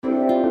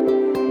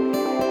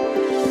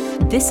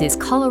This is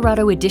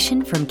Colorado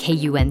Edition from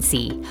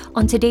KUNC.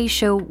 On today's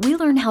show, we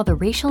learn how the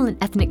racial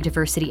and ethnic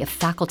diversity of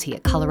faculty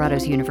at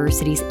Colorado's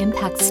universities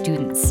impacts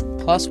students.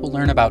 Plus, we'll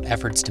learn about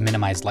efforts to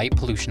minimize light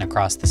pollution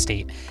across the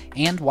state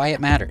and why it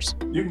matters.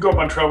 You can go up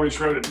on Trailways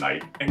Road at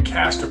night and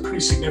cast a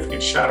pretty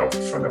significant shadow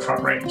from the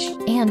Front Range.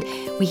 And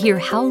we hear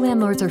how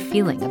landlords are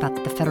feeling about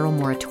the federal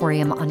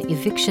moratorium on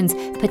evictions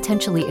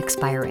potentially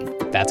expiring.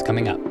 That's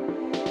coming up.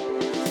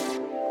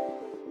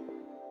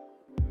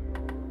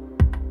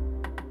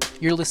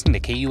 You're listening to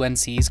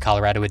KUNC's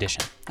Colorado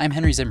Edition. I'm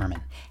Henry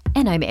Zimmerman.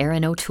 And I'm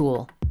Erin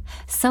O'Toole.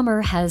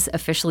 Summer has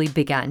officially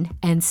begun,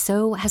 and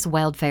so has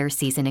wildfire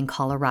season in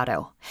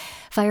Colorado.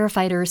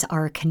 Firefighters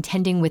are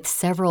contending with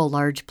several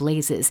large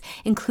blazes,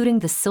 including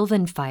the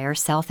Sylvan Fire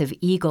south of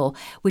Eagle,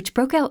 which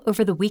broke out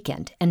over the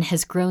weekend and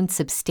has grown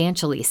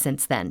substantially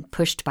since then,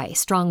 pushed by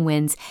strong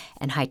winds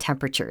and high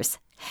temperatures.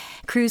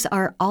 Crews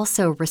are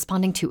also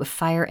responding to a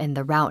fire in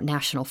the Route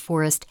National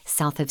Forest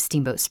south of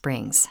Steamboat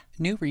Springs.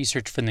 New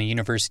research from the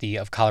University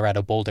of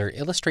Colorado Boulder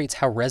illustrates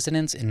how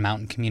residents in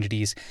mountain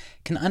communities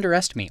can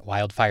underestimate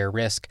wildfire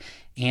risk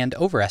and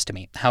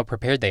overestimate how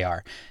prepared they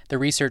are. The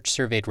research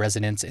surveyed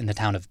residents in the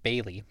town of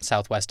Bailey,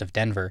 southwest of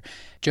Denver.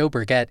 Joe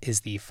Burgett is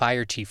the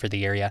fire chief for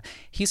the area.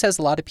 He says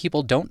a lot of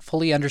people don't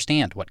fully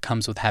understand what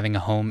comes with having a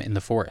home in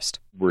the forest.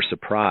 We're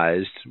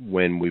surprised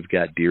when we've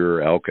got deer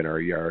or elk in our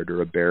yard,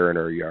 or a bear in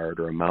our yard,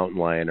 or a mountain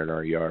lion in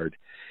our yard.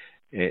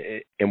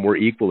 And we're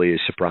equally as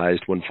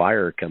surprised when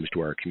fire comes to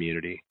our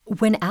community.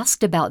 When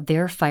asked about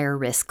their fire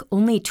risk,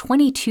 only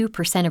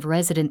 22% of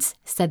residents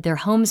said their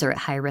homes are at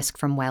high risk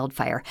from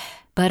wildfire.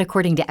 But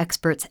according to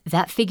experts,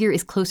 that figure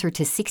is closer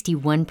to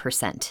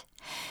 61%.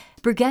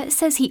 Burgett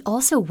says he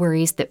also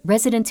worries that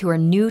residents who are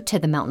new to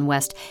the Mountain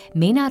West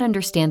may not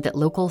understand that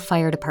local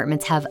fire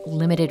departments have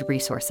limited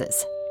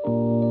resources.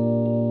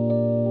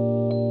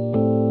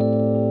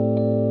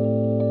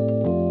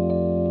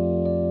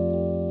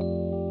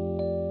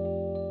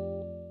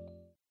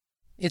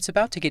 It's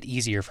about to get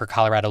easier for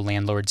Colorado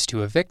landlords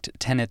to evict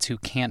tenants who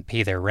can't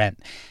pay their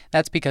rent.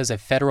 That's because a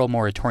federal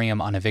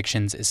moratorium on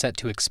evictions is set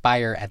to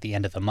expire at the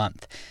end of the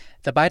month.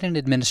 The Biden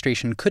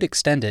administration could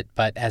extend it,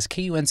 but as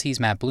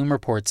KUNC's Matt Bloom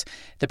reports,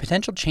 the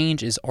potential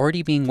change is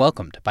already being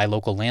welcomed by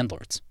local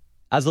landlords.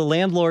 As a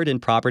landlord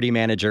and property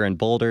manager in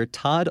Boulder,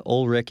 Todd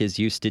Ulrich is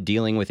used to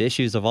dealing with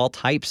issues of all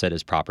types at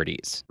his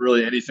properties.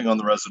 Really anything on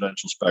the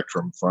residential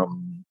spectrum,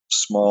 from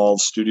small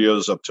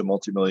studios up to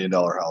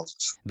multi-million-dollar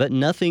houses. But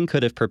nothing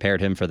could have prepared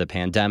him for the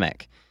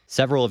pandemic.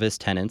 Several of his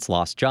tenants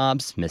lost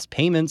jobs, missed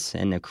payments,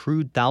 and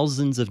accrued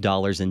thousands of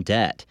dollars in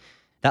debt.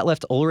 That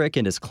left Ulrich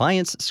and his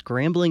clients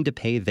scrambling to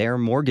pay their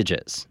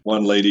mortgages.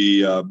 One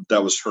lady,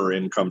 that was her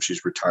income.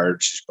 She's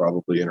retired. She's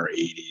probably in her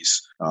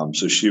 80s.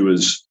 So she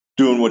was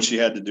doing what she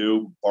had to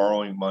do,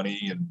 borrowing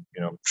money and,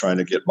 trying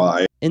to get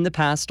by. In the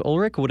past,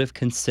 Ulrich would have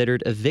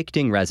considered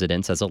evicting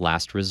residents as a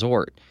last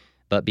resort.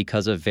 But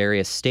because of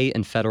various state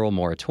and federal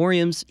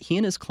moratoriums, he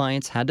and his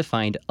clients had to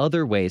find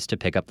other ways to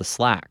pick up the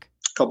slack.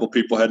 A couple of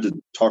people had to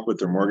talk with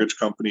their mortgage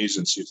companies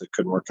and see if they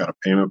couldn't work out a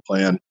payment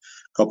plan.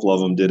 A couple of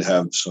them did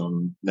have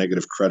some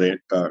negative credit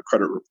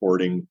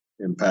reporting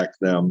impact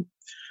them.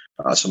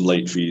 Some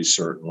late fees,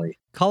 certainly.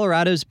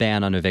 Colorado's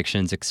ban on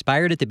evictions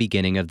expired at the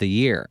beginning of the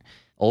year.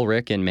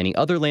 Ulrich and many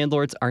other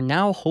landlords are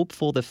now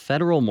hopeful the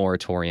federal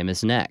moratorium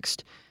is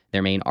next.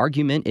 Their main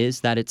argument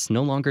is that it's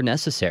no longer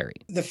necessary.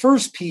 The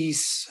first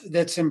piece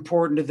that's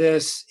important to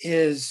this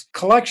is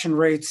collection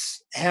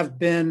rates have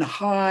been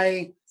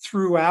high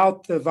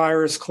throughout the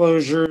virus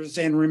closures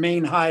and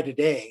remain high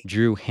today.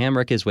 Drew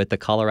Hamrick is with the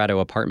Colorado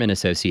Apartment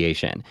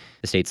Association,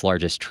 the state's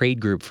largest trade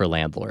group for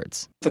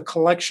landlords. The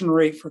collection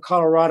rate for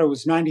Colorado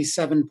was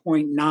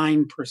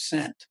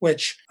 97.9%,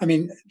 which,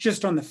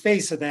 just on the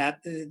face of that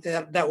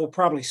will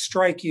probably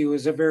strike you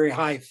as a very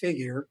high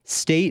figure.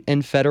 State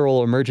and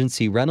federal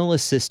emergency rental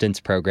assistance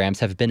programs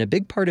have been a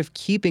big part of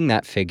keeping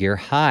that figure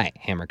high,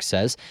 Hamrick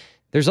says.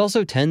 There's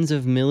also tens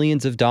of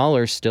millions of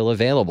dollars still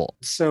available.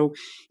 So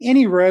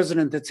any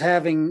resident that's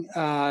having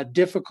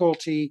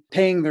difficulty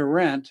paying their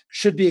rent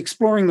should be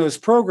exploring those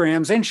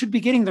programs and should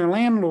be getting their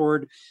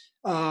landlord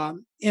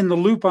in the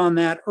loop on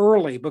that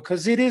early,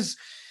 because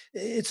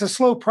it's a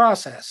slow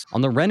process.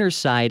 On the renter's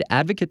side,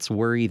 advocates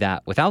worry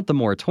that without the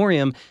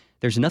moratorium,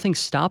 there's nothing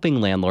stopping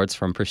landlords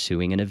from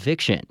pursuing an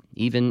eviction,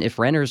 even if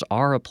renters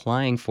are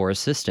applying for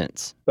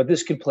assistance. But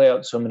this could play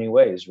out so many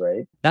ways,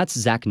 right? That's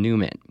Zach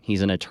Newman.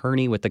 He's an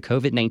attorney with the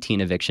COVID-19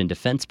 Eviction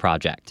Defense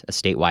Project, a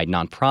statewide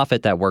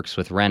nonprofit that works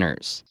with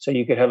renters. So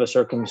you could have a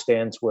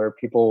circumstance where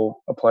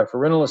people apply for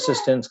rental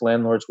assistance,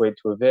 landlords wait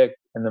to evict,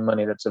 and the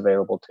money that's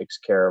available takes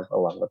care of a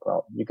lot of the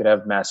problem. You could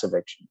have mass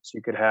evictions.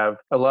 You could have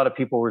a lot of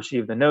people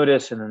receive the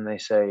notice and then they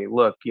say,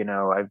 look,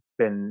 I've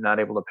been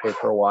not able to pay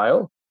for a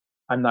while.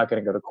 I'm not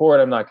going to go to court.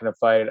 I'm not going to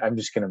fight. I'm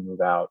just going to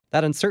move out.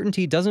 That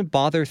uncertainty doesn't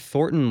bother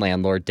Thornton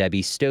landlord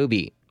Debbie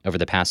Stobie. Over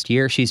the past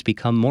year, she's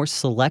become more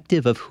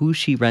selective of who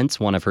she rents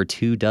one of her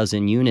 24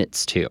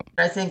 units to.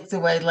 I think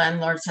the way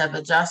landlords have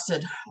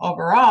adjusted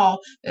overall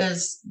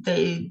is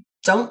they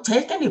don't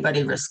take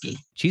anybody risky.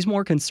 She's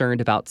more concerned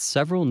about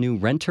several new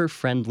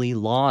renter-friendly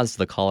laws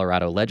the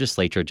Colorado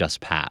legislature just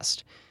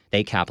passed.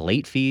 They cap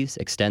late fees,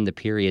 extend the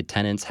period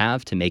tenants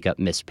have to make up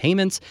missed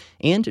payments,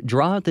 and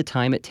draw out the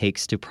time it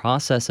takes to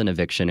process an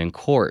eviction in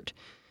court.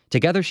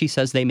 Together, she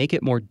says they make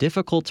it more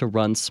difficult to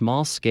run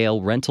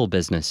small-scale rental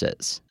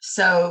businesses.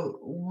 So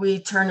we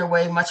turn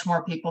away much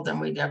more people than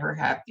we'd ever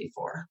have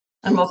before,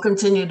 and we'll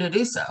continue to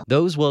do so.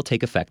 Those will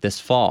take effect this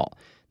fall.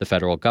 The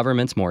federal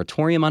government's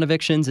moratorium on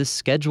evictions is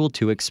scheduled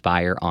to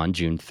expire on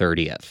June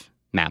 30th.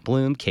 Matt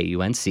Bloom,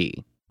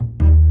 KUNC.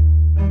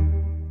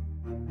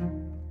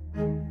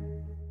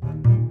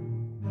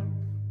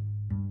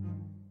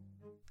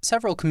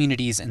 Several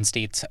communities and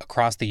states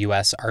across the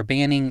U.S. are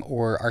banning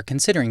or are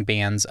considering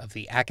bans of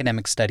the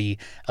academic study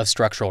of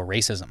structural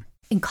racism.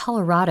 In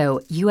Colorado,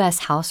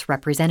 U.S. House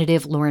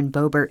Representative Lauren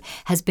Boebert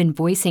has been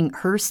voicing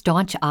her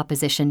staunch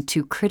opposition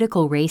to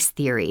critical race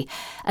theory,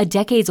 a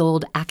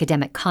decades-old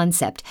academic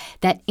concept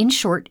that, in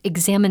short,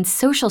 examines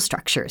social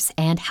structures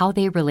and how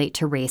they relate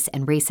to race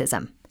and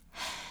racism.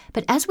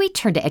 But as we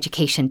turn to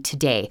education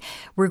today,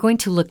 we're going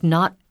to look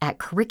not at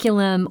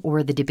curriculum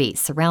or the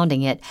debates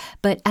surrounding it,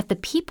 but at the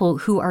people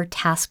who are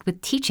tasked with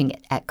teaching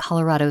it at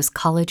Colorado's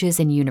colleges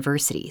and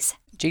universities.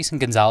 Jason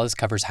Gonzalez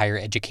covers higher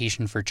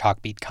education for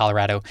Chalkbeat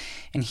Colorado,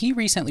 and he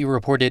recently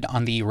reported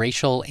on the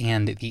racial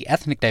and the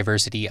ethnic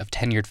diversity of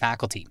tenured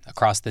faculty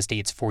across the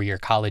state's four-year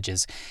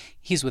colleges.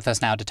 He's with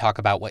us now to talk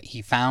about what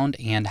he found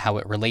and how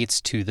it relates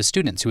to the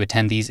students who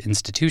attend these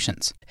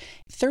institutions.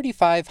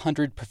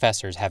 3,500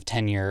 professors have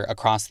tenure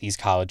across these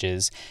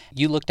colleges.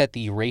 You looked at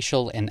the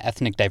racial and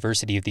ethnic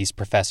diversity of these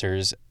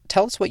professors.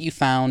 Tell us what you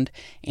found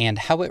and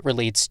how it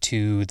relates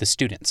to the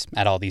students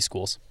at all these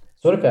schools.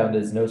 So what I found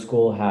is no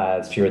school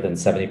has fewer than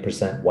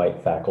 70%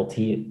 white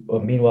faculty.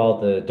 Meanwhile,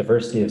 the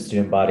diversity of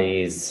student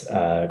bodies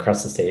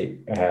across the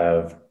state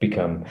have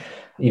become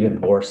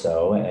even more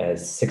so,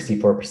 as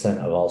 64%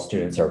 of all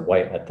students are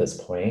white at this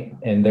point.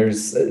 And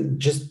there's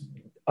just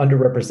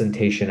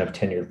underrepresentation of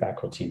tenured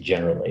faculty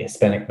generally.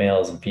 Hispanic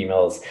males and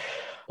females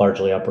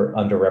largely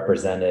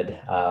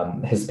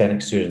underrepresented.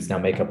 Hispanic students now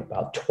make up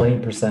about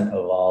 20%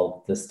 of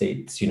all the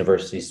state's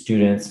university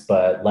students,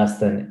 but less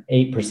than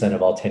 8%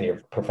 of all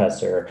tenured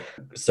professors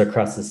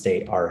across the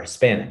state are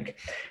Hispanic.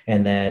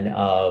 And then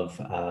of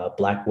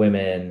Black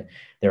women,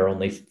 there are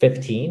only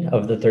 15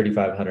 of the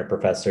 3,500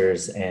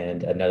 professors,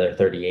 and another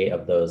 38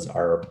 of those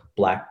are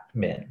Black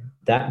men.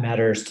 That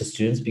matters to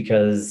students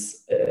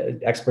because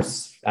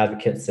experts,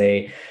 advocates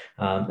say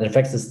it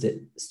affects the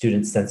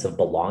students' sense of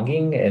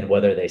belonging and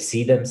whether they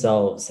see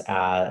themselves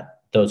at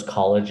those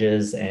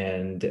colleges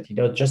and,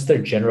 just their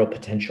general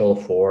potential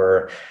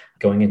for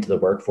going into the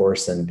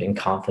workforce and being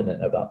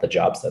confident about the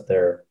jobs that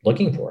they're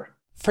looking for.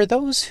 For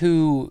those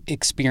who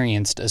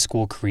experienced a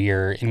school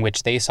career in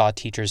which they saw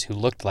teachers who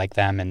looked like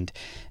them and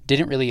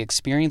didn't really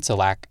experience a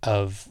lack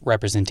of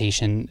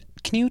representation,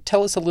 can you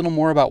tell us a little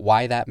more about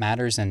why that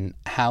matters and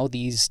how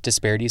these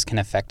disparities can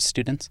affect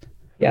students?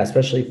 Yeah,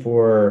 especially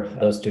for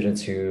those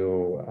students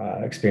who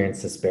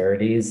experience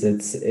disparities,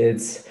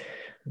 it's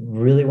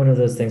really one of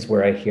those things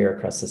where I hear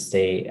across the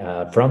state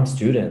from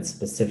students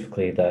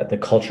specifically that the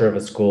culture of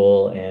a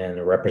school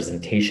and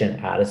representation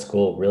at a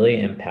school really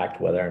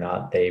impact whether or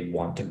not they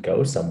want to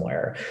go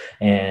somewhere.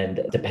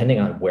 And depending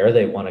on where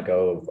they want to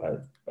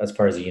go as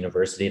far as a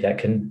university, that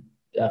can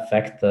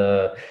affect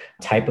the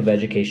type of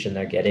education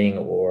they're getting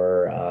or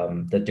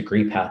the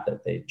degree path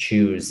that they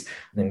choose,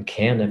 and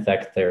can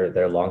affect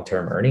their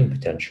long-term earning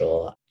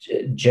potential.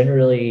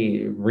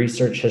 Generally,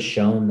 research has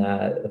shown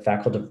that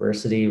faculty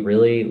diversity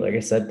really, like I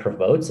said,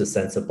 promotes a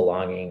sense of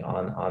belonging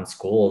on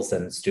schools,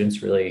 and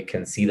students really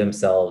can see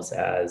themselves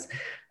as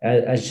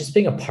just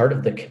being a part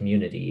of the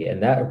community.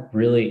 And that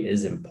really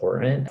is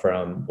important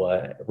from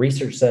what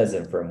research says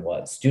and from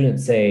what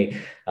students say,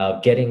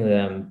 getting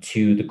them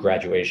to the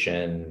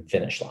graduation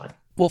finish line.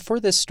 Well, for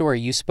this story,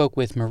 you spoke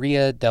with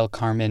Maria del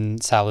Carmen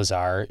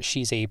Salazar.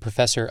 She's a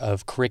professor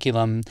of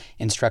curriculum,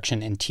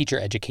 instruction, and teacher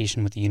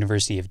education with the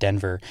University of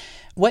Denver.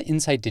 What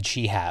insight did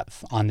she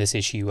have on this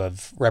issue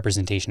of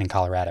representation in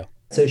Colorado?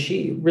 So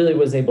she really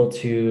was able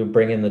to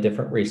bring in the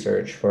different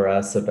research for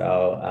us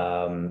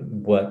about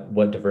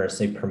what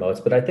diversity promotes.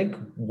 But I think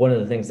one of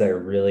the things that I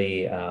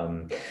really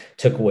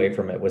took away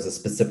from it was a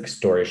specific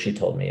story she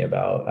told me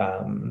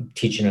about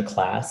teaching a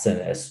class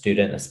and a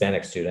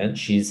Hispanic student.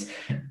 She's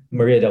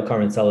Maria del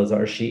Carmen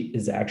Salazar. She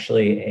is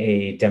actually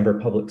a Denver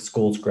Public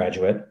Schools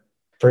graduate,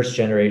 first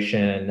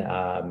generation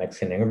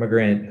Mexican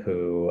immigrant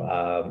who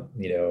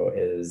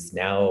is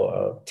now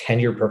a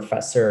tenured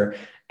professor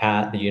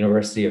at the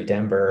University of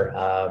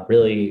Denver,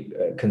 really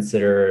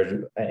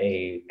considered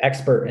an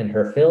expert in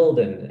her field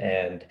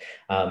and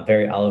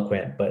very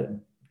eloquent. But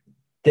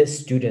this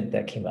student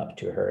that came up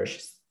to her,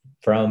 she's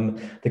from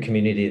the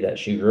community that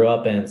she grew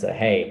up in, said,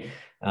 "Hey,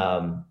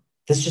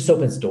 this just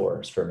opens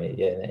doors for me.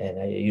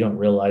 And you don't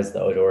realize the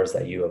doors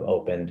that you have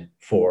opened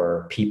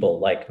for people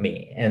like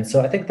me. And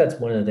so I think that's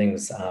one of the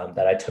things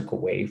that I took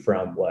away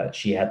from what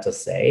she had to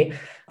say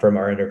from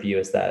our interview,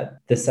 is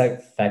that this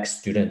affects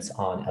students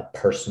on a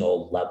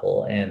personal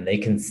level, and they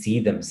can see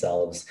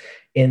themselves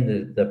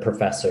in the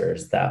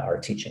professors that are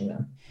teaching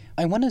them.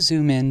 I want to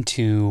zoom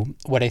into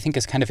what I think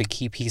is kind of a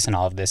key piece in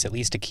all of this, at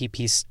least a key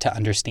piece to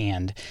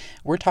understand.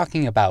 We're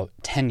talking about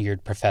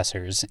tenured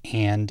professors,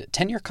 and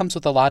tenure comes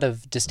with a lot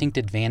of distinct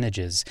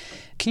advantages.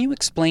 Can you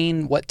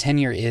explain what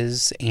tenure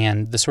is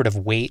and the sort of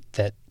weight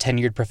that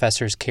tenured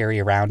professors carry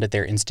around at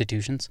their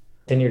institutions?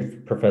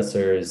 Tenured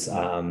professors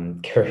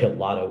carry a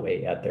lot of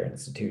weight at their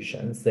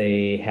institutions.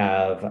 They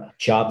have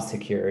job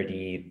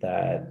security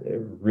that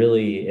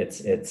really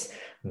it's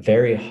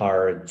very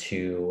hard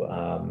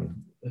to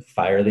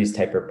fire these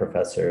type of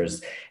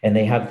professors, and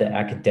they have the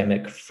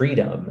academic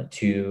freedom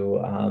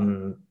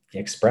to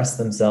express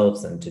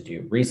themselves and to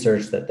do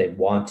research that they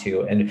want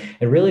to, and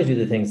really do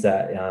the things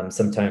that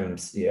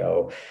sometimes,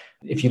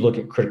 if you look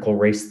at critical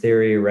race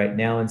theory right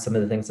now and some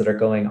of the things that are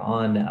going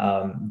on,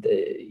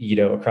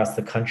 across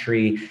the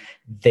country,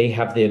 they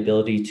have the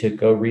ability to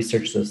go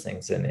research those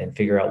things and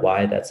figure out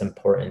why that's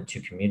important to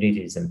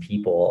communities and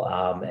people.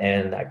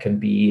 And that can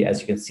be,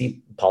 as you can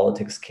see,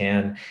 politics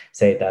can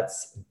say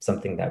that's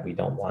something that we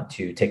don't want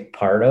to take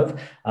part of,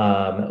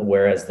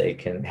 whereas they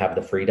can have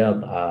the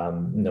freedom,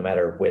 no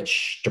matter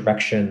which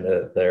direction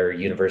their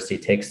university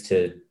takes,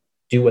 to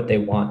do what they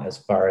want as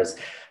far as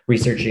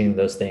researching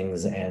those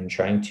things and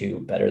trying to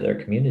better their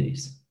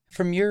communities.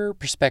 From your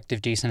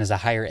perspective, Jason, as a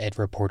higher ed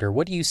reporter,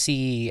 what do you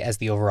see as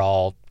the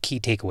overall key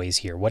takeaways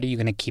here? What are you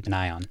going to keep an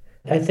eye on?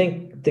 I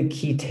think the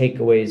key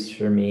takeaways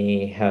for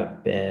me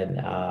have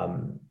been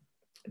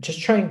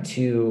just trying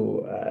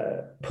to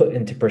put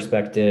into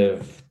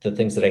perspective the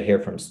things that I hear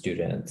from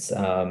students,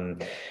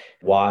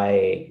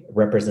 why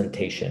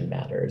representation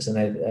matters.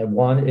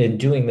 And in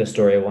doing this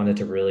story, I wanted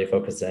to really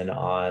focus in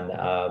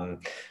on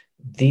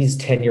these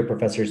tenure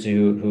professors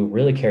who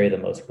really carry the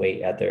most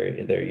weight at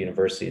their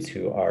universities,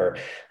 who are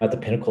at the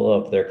pinnacle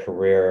of their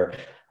career,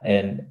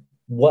 and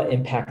what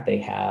impact they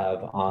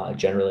have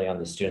generally on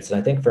the students. And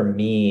I think for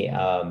me,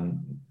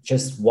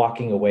 just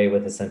walking away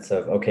with a sense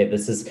of, okay,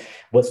 this is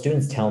what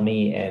students tell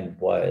me, and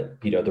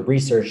what, the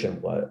research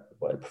and what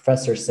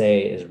professors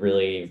say is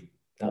really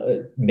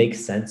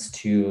makes sense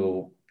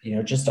to,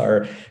 just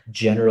our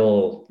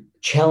general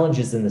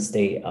challenges in the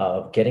state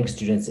of getting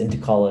students into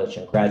college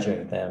and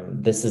graduating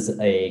them. This is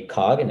a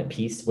cog and a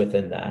piece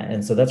within that.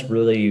 And so that's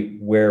really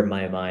where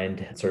my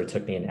mind sort of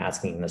took me in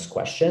asking this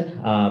question.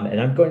 And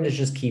I'm going to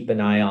just keep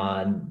an eye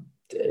on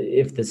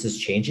if this is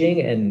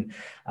changing. And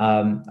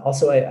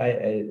also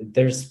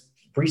there's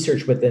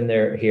research within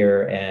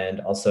here,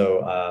 and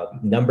also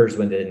numbers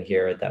within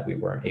here that we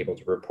weren't able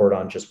to report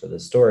on just for the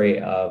story,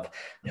 of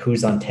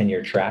who's on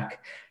tenure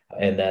track,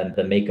 and then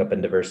the makeup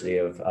and diversity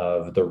of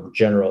the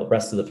general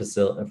rest of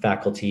the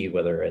faculty,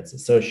 whether it's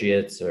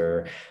associates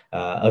or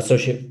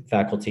associate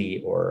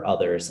faculty or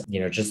others,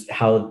 just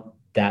how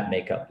that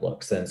makeup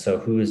looks. And so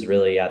who's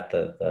really at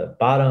the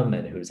bottom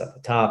and who's at the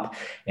top,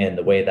 and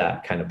the way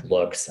that kind of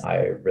looks, I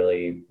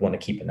really want to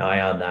keep an eye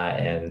on that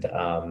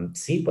and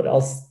see what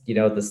else,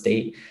 the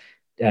state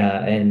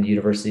and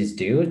universities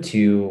do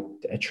to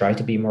try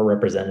to be more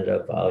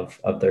representative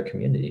of their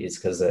communities,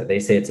 because they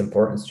say it's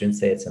important, students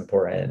say it's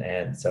important,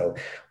 and so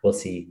we'll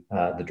see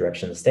the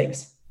direction the state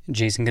takes.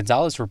 Jason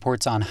Gonzalez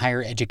reports on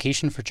higher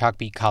education for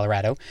Chalkbeat,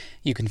 Colorado.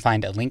 You can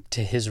find a link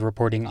to his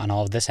reporting on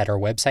all of this at our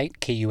website,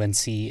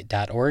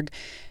 kunc.org.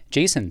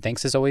 Jason,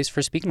 thanks as always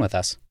for speaking with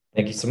us.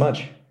 Thank you so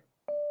much.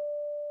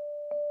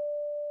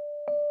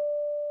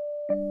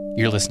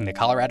 You're listening to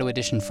Colorado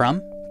Edition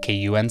from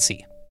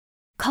KUNC.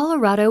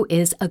 Colorado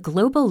is a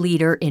global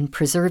leader in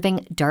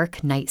preserving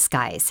dark night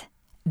skies.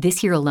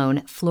 This year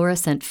alone,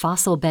 Fluorescent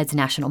Fossil Beds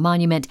National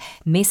Monument,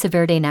 Mesa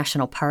Verde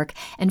National Park,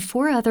 and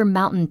 4 other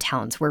mountain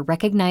towns were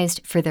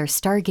recognized for their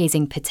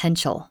stargazing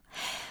potential.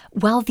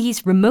 While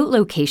these remote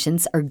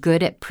locations are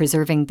good at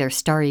preserving their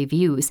starry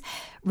views,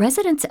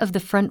 residents of the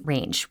Front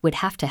Range would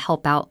have to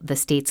help out the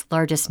state's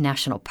largest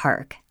national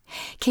park.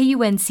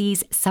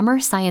 KUNC's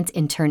summer science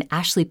intern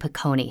Ashley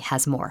Piccone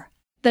has more.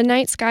 The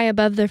night sky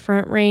above the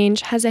Front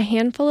Range has a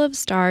handful of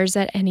stars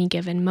at any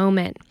given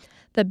moment.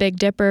 The Big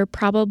Dipper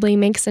probably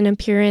makes an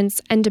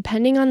appearance, and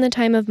depending on the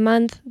time of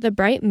month, the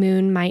bright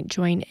moon might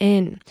join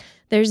in.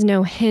 There's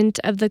no hint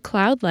of the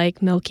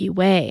cloud-like Milky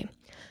Way.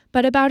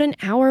 But about an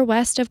hour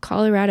west of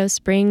Colorado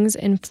Springs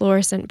in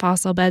Fluorescent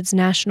Fossil Beds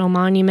National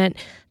Monument,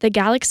 the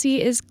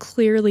galaxy is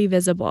clearly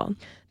visible.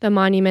 The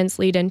monument's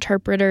lead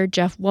interpreter,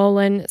 Jeff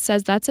Wolin,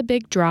 says that's a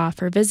big draw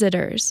for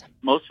visitors.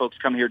 Most folks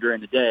come here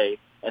during the day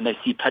and they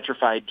see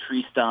petrified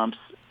tree stumps,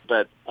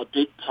 but a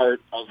big part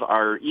of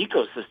our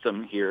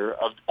ecosystem here,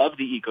 of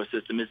the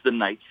ecosystem, is the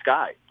night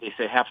sky. They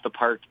say half the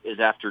park is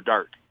after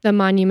dark. The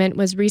monument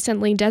was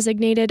recently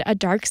designated a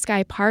dark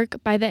sky park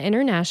by the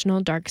International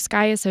Dark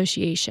Sky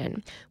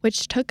Association,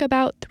 which took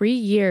about 3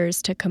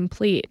 years to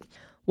complete.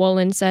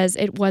 Wolin says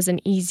it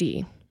wasn't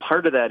easy.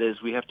 Part of that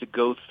is we have to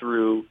go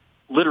through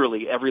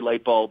literally every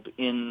light bulb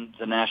in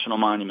the National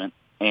Monument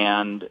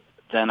and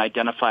then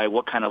identify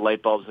what kind of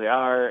light bulbs they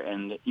are.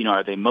 And,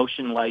 are they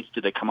motion lights?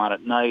 Do they come on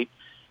at night?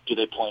 Do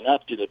they point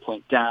up? Do they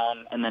point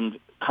down? And then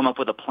come up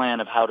with a plan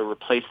of how to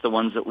replace the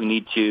ones that we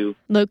need to.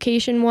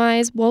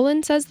 Location-wise,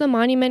 Wolin says the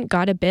monument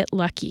got a bit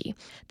lucky.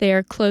 They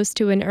are close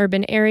to an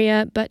urban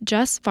area, but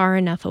just far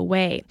enough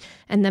away.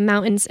 And the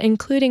mountains,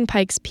 including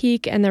Pikes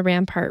Peak and the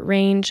Rampart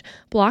Range,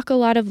 block a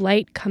lot of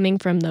light coming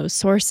from those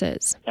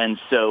sources. And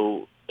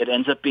so it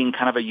ends up being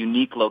kind of a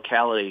unique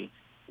locality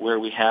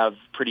where we have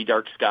pretty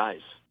dark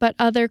skies. But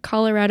other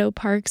Colorado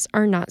parks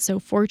are not so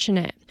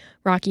fortunate.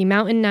 Rocky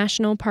Mountain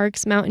National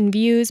Park's Mountain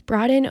Views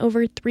brought in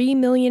over 3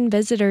 million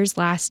visitors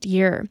last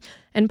year.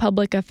 And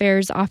Public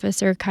Affairs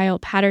Officer Kyle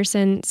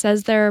Patterson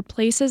says there are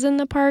places in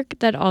the park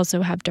that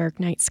also have dark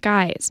night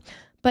skies,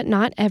 but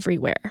not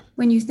everywhere.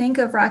 When you think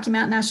of Rocky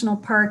Mountain National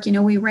Park,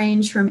 we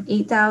range from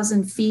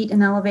 8,000 feet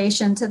in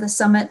elevation to the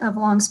summit of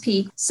Longs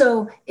Peak.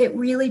 So it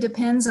really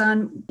depends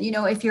on,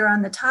 if you're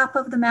on the top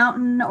of the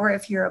mountain or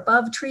if you're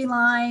above tree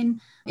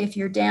line, if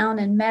you're down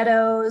in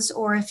meadows,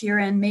 or if you're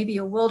in maybe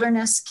a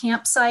wilderness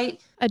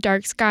campsite. A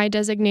dark sky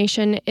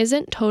designation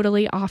isn't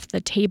totally off the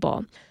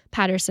table.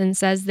 Patterson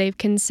says they've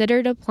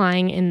considered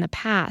applying in the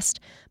past,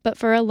 but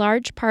for a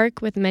large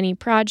park with many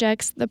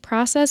projects, the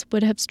process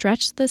would have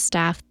stretched the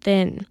staff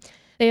thin.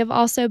 They have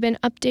also been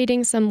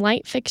updating some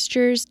light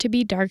fixtures to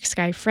be dark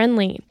sky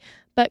friendly.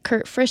 But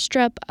Kurt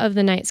Fristrup of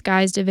the Night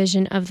Skies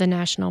Division of the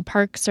National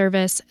Park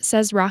Service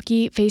says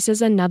Rocky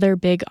faces another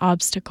big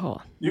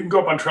obstacle. You can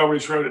go up on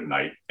Trailways Road at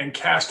night and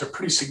cast a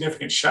pretty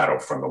significant shadow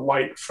from the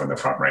light from the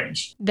Front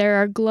Range.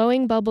 There are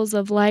glowing bubbles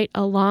of light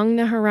along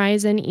the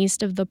horizon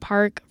east of the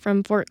park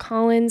from Fort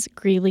Collins,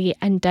 Greeley,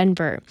 and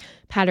Denver.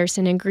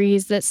 Patterson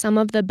agrees that some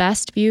of the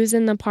best views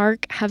in the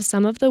park have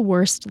some of the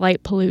worst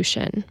light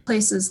pollution.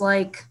 Places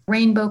like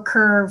Rainbow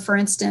Curve, for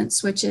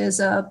instance, which is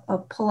a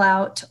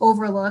pull-out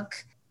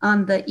overlook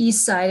on the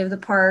east side of the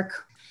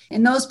park.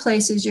 In those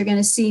places, you're going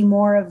to see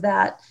more of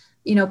that,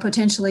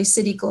 potentially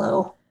city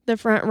glow. The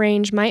Front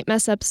Range might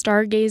mess up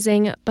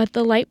stargazing, but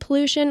the light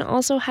pollution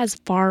also has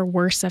far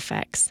worse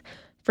effects.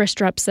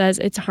 Fristrup says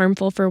it's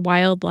harmful for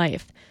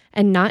wildlife,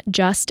 and not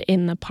just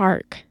in the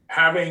park.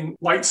 Having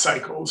light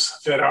cycles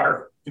that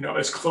are,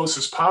 as close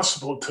as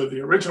possible to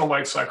the original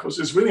light cycles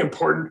is really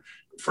important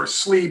for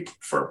sleep,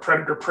 for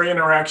predator-prey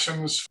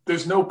interactions.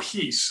 There's no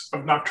piece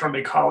of nocturnal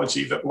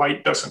ecology that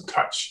light doesn't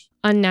touch.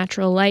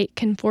 Unnatural light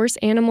can force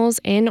animals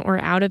in or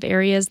out of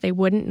areas they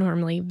wouldn't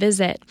normally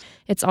visit.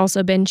 It's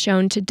also been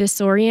shown to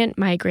disorient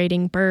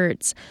migrating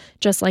birds.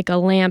 Just like a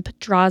lamp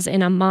draws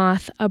in a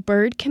moth, a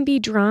bird can be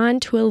drawn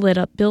to a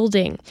lit-up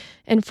building.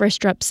 And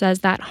Fristrup says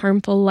that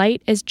harmful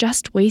light is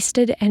just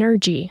wasted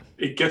energy.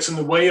 It gets in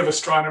the way of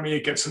astronomy.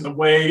 It gets in the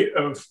way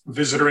of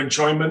visitor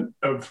enjoyment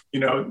of,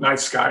 night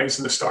skies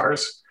and the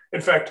stars. In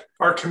fact,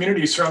 our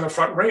communities here on the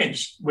Front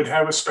Range would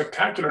have a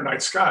spectacular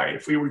night sky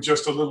if we were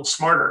just a little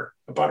smarter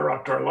about our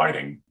outdoor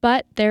lighting.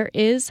 But there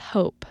is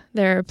hope.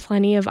 There are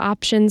plenty of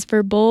options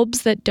for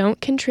bulbs that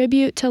don't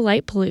contribute to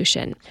light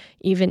pollution.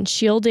 Even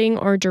shielding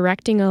or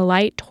directing a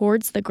light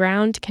towards the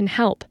ground can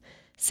help.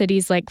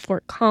 Cities like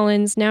Fort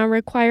Collins now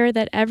require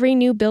that every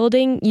new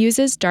building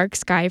uses dark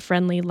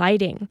sky-friendly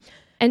lighting.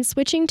 And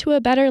switching to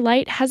a better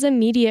light has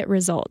immediate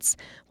results,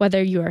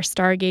 whether you are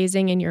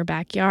stargazing in your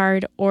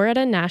backyard or at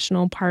a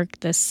national park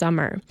this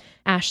summer.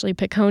 Ashley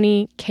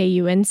Piccone,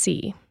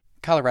 KUNC.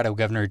 Colorado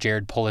Governor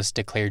Jared Polis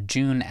declared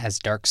June as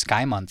Dark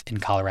Sky Month in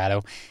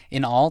Colorado.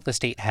 In all, the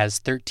state has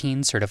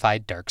 13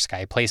 certified dark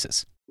sky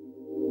places.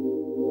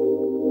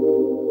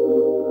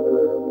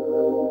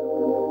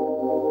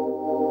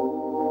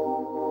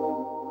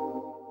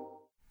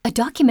 A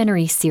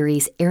documentary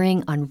series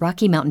airing on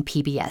Rocky Mountain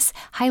PBS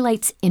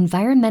highlights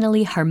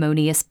environmentally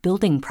harmonious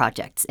building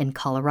projects in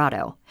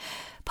Colorado.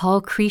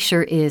 Paul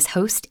Kreischer is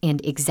host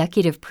and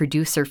executive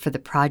producer for the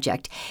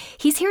project.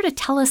 He's here to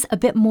tell us a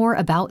bit more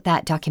about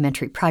that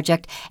documentary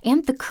project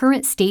and the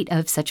current state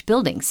of such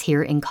buildings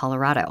here in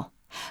Colorado.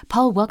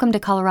 Paul, welcome to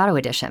Colorado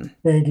Edition.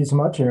 Thank you so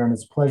much, Aaron.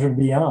 It's a pleasure to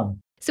be on.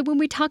 So when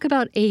we talk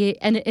about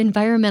an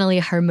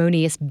environmentally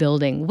harmonious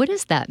building, what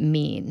does that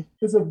mean?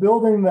 It's a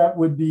building that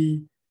would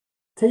be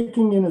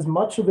taking in as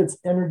much of its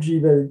energy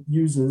that it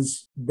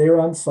uses there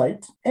on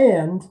site,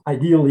 and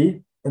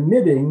ideally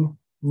emitting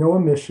no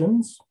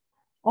emissions.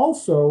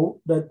 Also,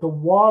 that the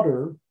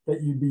water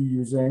that you'd be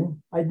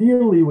using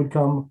ideally would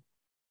come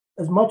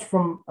as much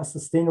from a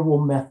sustainable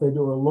method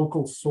or a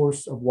local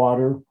source of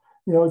water.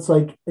 It's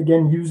like,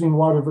 again, using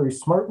water very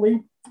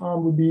smartly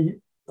would be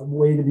a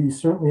way to be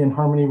certainly in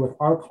harmony with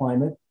our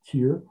climate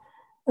here.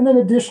 And then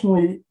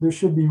additionally, there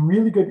should be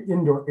really good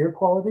indoor air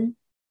quality,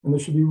 and there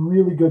should be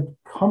really good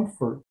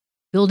comfort.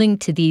 Building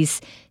to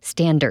these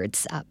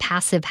standards,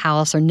 passive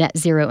house or net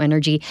zero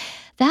energy,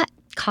 that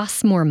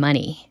costs more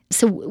money.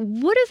 So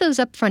what do those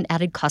upfront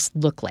added costs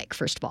look like,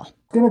 first of all?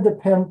 It's going to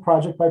depend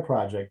project by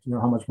project,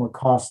 how much more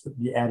costs that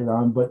be added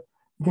on, but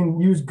you can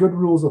use good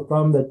rules of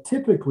thumb that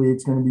typically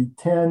it's going to be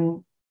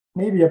 10,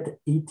 maybe up to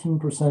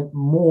 18%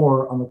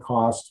 more on the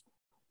cost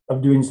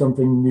of doing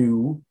something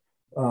new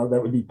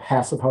that would be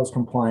passive house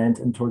compliant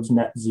and towards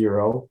net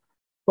zero.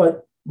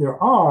 But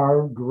there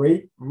are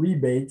great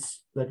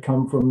rebates that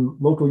come from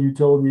local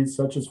utilities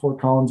such as Fort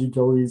Collins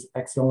Utilities,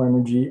 Xcel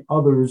Energy,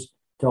 others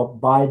to help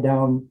buy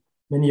down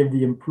many of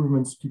the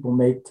improvements people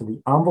make to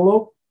the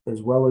envelope,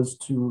 as well as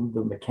to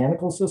the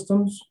mechanical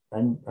systems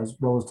and as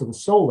well as to the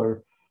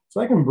solar.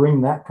 So I can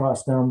bring that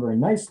cost down very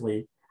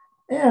nicely.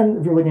 And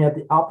if you're looking at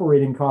the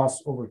operating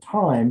costs over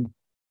time,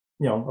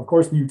 of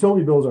course, the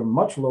utility bills are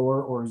much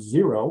lower or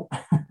zero.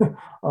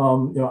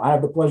 I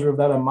have the pleasure of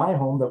that on my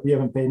home that we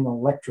haven't paid an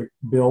electric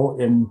bill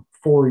in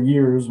 4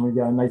 years. And we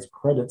got a nice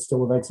credit still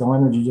with Xcel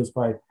Energy just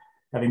by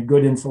having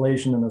good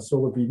insulation and a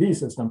solar PV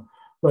system.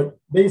 But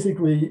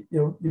basically,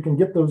 you can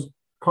get those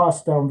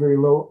costs down very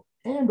low,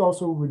 and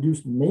also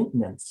reduced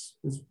maintenance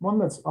is one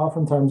that's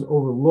oftentimes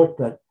overlooked,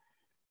 that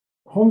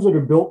homes that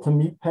are built to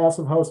meet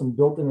passive house and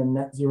built in a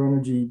net zero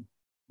energy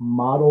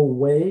model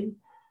way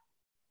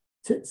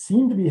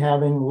seem to be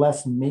having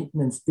less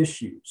maintenance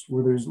issues,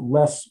 where there's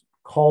less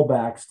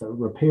callbacks to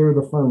repair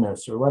the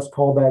furnace or less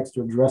callbacks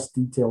to address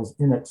details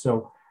in it.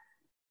 So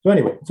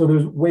anyway, so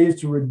there's ways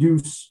to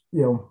reduce,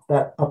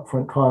 that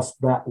upfront cost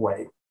that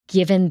way.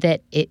 Given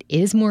that it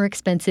is more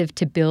expensive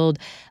to build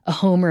a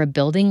home or a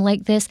building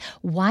like this,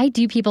 why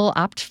do people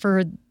opt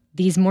for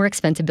these more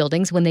expensive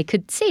buildings when they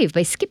could save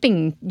by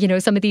skipping,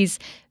 some of these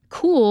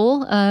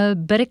cool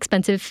but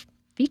expensive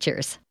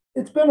features?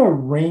 It's been a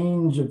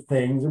range of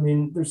things. I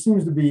mean, there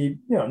seems to be,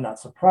 not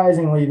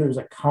surprisingly, there's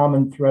a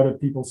common thread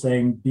of people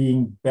saying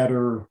being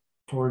better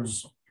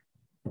towards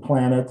the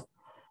planet.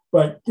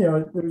 But,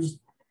 there's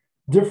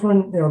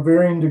different,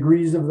 varying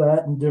degrees of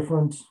that and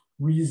different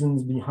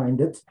reasons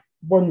behind it.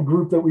 One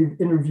group that we've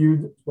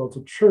interviewed, well, it's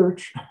a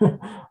church,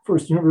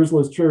 First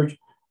Universalist Church,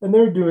 and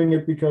they're doing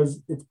it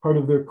because it's part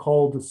of their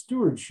call to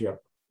stewardship,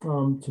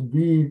 to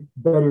be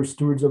better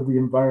stewards of the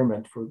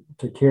environment,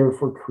 to care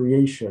for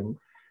creation.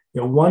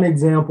 One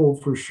example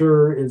for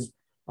sure is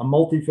a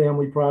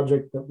multifamily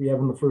project that we have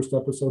in the first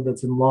episode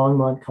that's in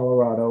Longmont,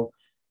 Colorado.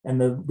 And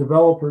the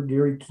developer,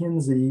 Gary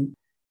Kinsey,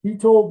 he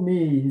told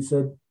me, he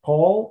said,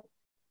 Paul,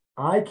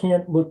 I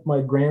can't look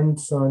my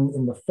grandson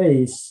in the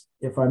face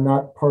if I'm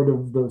not part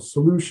of the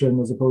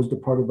solution as opposed to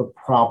part of the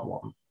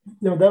problem.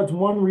 That's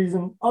one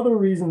reason. Other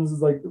reasons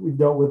is like that we've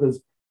dealt with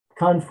is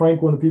Con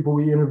Frank, one of the people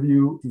we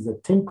interview. He's a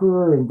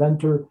tinkerer,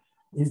 inventor.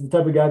 He's the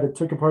type of guy that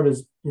took apart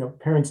his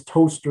parents'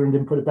 toaster and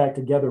didn't put it back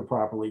together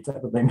properly,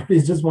 type of thing. But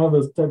he's just one of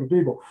those type of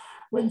people.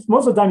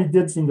 Most of the time, he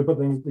did seem to put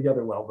things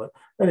together well. But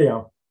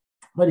anyhow,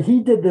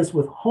 he did this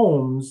with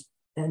homes,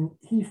 and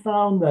he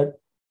found that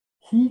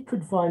he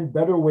could find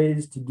better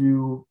ways to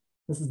do.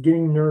 This is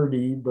getting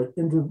nerdy, but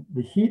into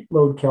the heat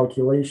load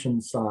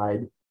calculation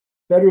side,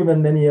 better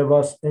than many of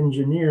us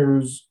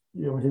engineers.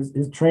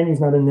 His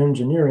training's not in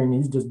engineering.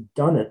 He's just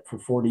done it for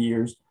 40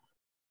 years.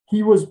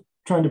 He was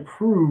trying to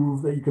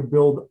prove that you could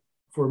build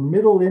for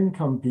middle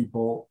income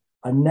people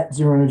a net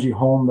zero energy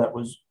home that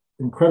was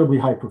incredibly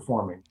high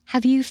performing.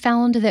 Have you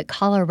found that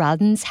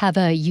Coloradans have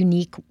a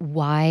unique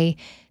why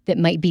that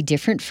might be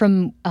different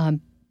from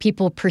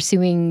people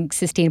pursuing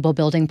sustainable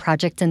building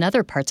projects in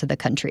other parts of the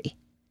country?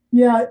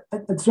 Yeah,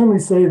 I'd certainly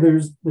say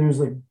there's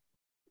a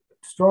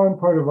strong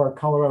part of our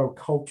Colorado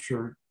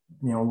culture.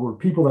 We're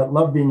people that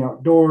love being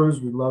outdoors.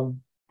 We love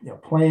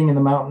playing in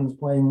the mountains,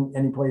 playing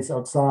any place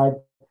outside.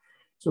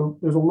 So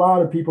there's a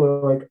lot of people who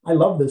are like, I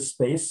love this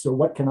space. So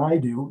what can I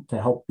do to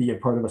help be a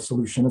part of a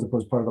solution as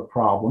opposed to part of the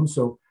problem?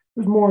 So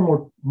there's more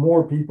and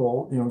more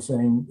people,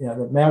 saying,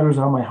 that matters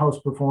how my house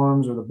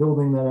performs or the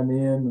building that I'm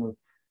in or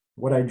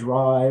what I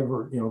drive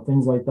or,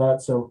 things like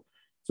that. So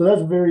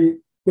that's a very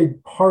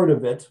big part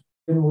of it.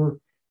 And we're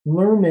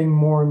learning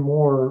more and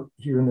more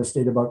here in the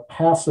state about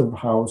passive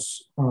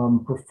house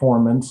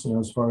performance,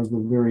 as far as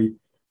the very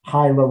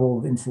high level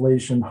of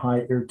insulation,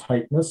 high air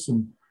tightness.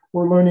 And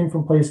we're learning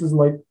from places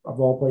like,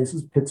 of all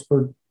places,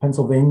 Pittsburgh,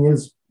 Pennsylvania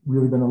has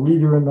really been a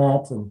leader in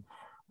that, and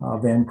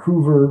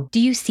Vancouver.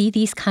 Do you see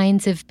these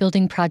kinds of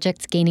building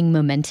projects gaining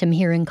momentum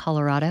here in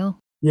Colorado?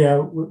 Yeah,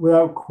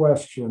 without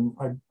question.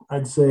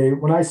 I'd say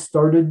when I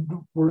started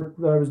the work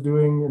that I was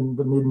doing in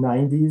the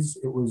mid-90s,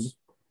 it was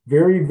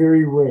very,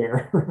 very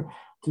rare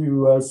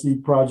to see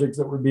projects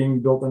that were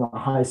being built in a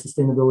high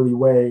sustainability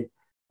way.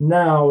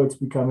 Now it's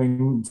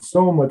becoming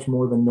so much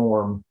more the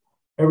norm.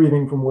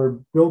 Everything from where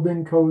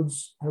building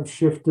codes have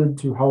shifted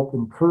to help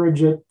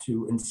encourage it,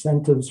 to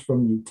incentives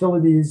from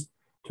utilities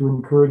to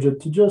encourage it,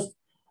 to just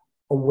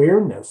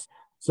awareness.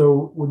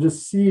 So we're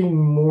just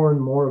seeing more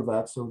and more of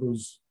that. So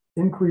there's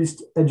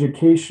increased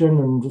education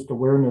and just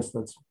awareness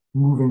that's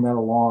moving that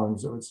along.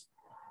 So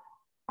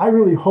I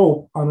really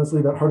hope,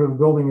 honestly, that Heart of the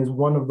Building is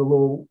one of the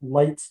little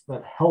lights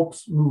that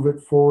helps move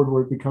it forward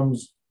where it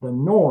becomes the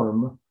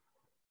norm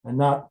and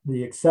not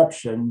the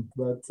exception.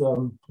 But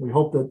we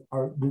hope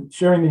that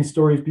sharing these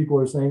stories, people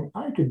are saying,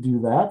 I could do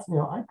that.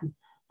 If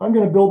I'm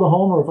going to build a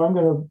home or if I'm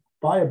going to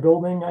buy a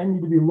building, I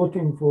need to be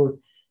looking for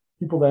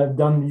people that have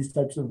done these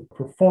types of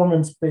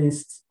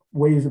performance-based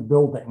ways of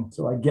building.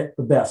 So I get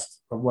the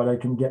best of what I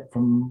can get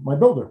from my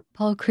builder.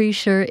 Paul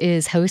Kreischer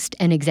is host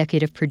and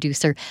executive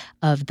producer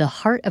of the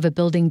Heart of a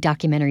Building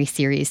documentary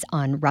series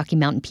on Rocky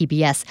Mountain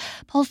PBS.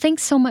 Paul,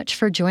 thanks so much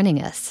for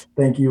joining us.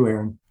 Thank you,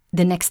 Erin.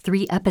 The next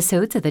 3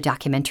 episodes of the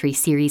documentary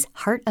series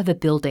Heart of a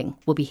Building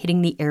will be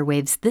hitting the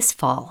airwaves this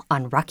fall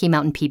on Rocky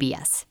Mountain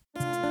PBS.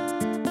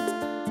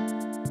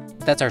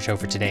 That's our show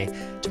for today.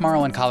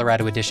 Tomorrow on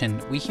Colorado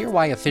Edition, we hear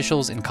why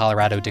officials in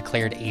Colorado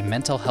declared a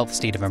mental health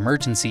state of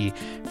emergency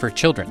for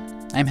children.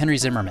 I'm Henry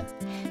Zimmerman.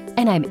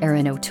 And I'm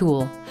Erin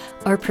O'Toole.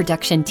 Our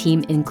production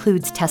team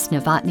includes Tess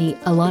Novotny,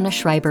 Alana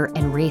Schreiber,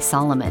 and Ray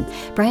Solomon.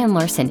 Brian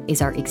Larson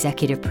is our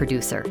executive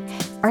producer.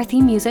 Our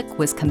theme music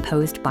was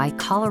composed by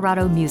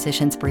Colorado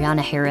musicians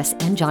Brianna Harris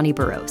and Johnny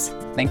Burrows.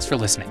 Thanks for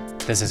listening.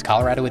 This is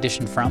Colorado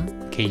Edition from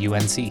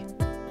KUNC.